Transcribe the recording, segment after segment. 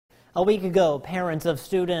A week ago, parents of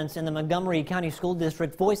students in the Montgomery County School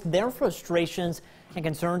District voiced their frustrations and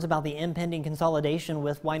concerns about the impending consolidation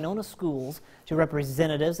with Winona schools to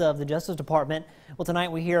representatives of the Justice Department. Well, tonight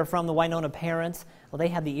we hear from the Winona parents. Well, they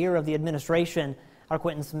had the ear of the administration. Our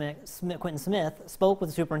Quentin Smith spoke with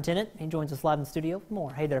the superintendent. He joins us live in the studio for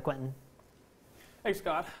more. Hey there, Quentin. Hey,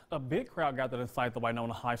 Scott. A big crowd gathered inside the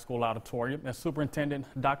Winona High School auditorium as Superintendent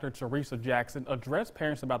Dr. Teresa Jackson addressed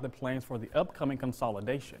parents about the plans for the upcoming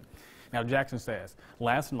consolidation. Now, Jackson says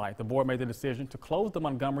last night the board made the decision to close the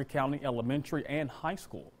Montgomery County Elementary and High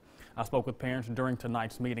School. I spoke with parents during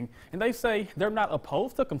tonight's meeting, and they say they're not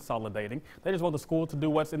opposed to consolidating. They just want the school to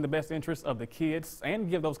do what's in the best interest of the kids and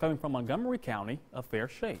give those coming from Montgomery County a fair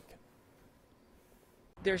shake.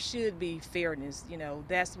 There should be fairness,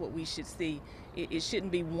 that's what we should see. It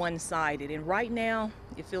shouldn't be one-sided, and right now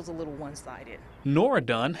it feels a little one-sided. Nora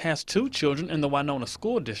Dunn has 2 children in the Winona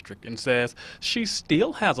School District and says she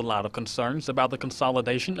still has a lot of concerns about the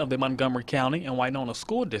consolidation of the Montgomery County and Winona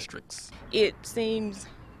school districts. It seems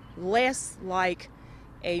less like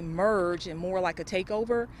a merge and more like a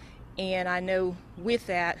takeover, and I know with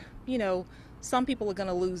that, some people are going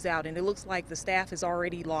to lose out, and it looks like the staff has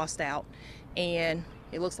already lost out, and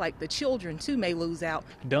it looks like the children, too, may lose out.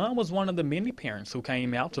 Dunn was one of the many parents who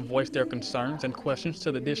came out to voice their concerns and questions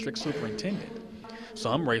to the district superintendent.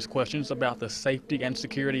 Some raised questions about the safety and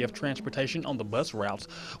security of transportation on the bus routes,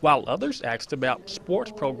 while others asked about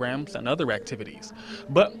sports programs and other activities.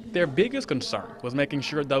 But their biggest concern was making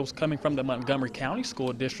sure those coming from the Montgomery County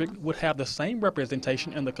School District would have the same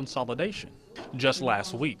representation in the consolidation. Just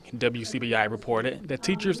last week, WCBI reported that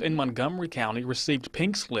teachers in Montgomery County received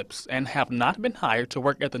pink slips and have not been hired to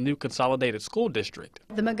work at the new consolidated school district.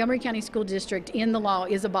 The Montgomery County School District in the law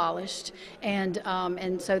is abolished, and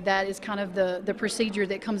so that is kind of the procedure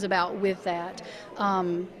that comes about with that.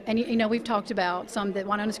 And we've talked about some that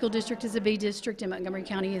Winona School District is a B district and Montgomery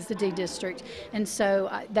County is the D district, and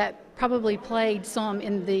so that probably played some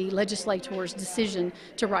in the legislator's decision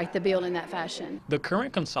to write the bill in that fashion. The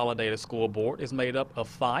current consolidated school board is made up of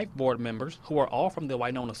 5 board members who are all from the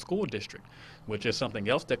Winona School District, which is something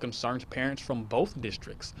else that concerns parents from both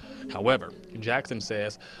districts. However, Jackson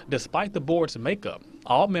says despite the board's makeup,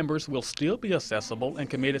 all members will still be accessible and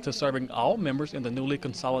committed to serving all members in the newly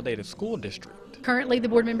consolidated school district. Currently, the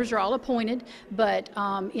board members are all appointed, but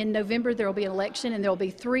in November there will be an election, and there will be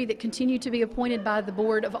 3 that continue to be appointed by the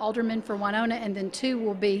Board of Aldermen for Winona, and then 2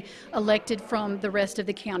 will be elected from the rest of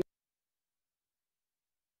the county.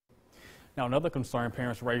 Now, another concern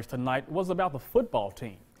parents raised tonight was about the football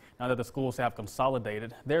team. Now that the schools have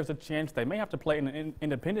consolidated, there's a chance they may have to play in an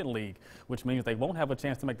independent league, which means they won't have a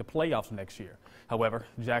chance to make the playoffs next year. However,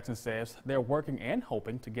 Jackson says they're working and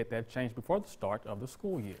hoping to get that changed before the start of the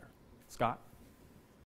school year. Scott?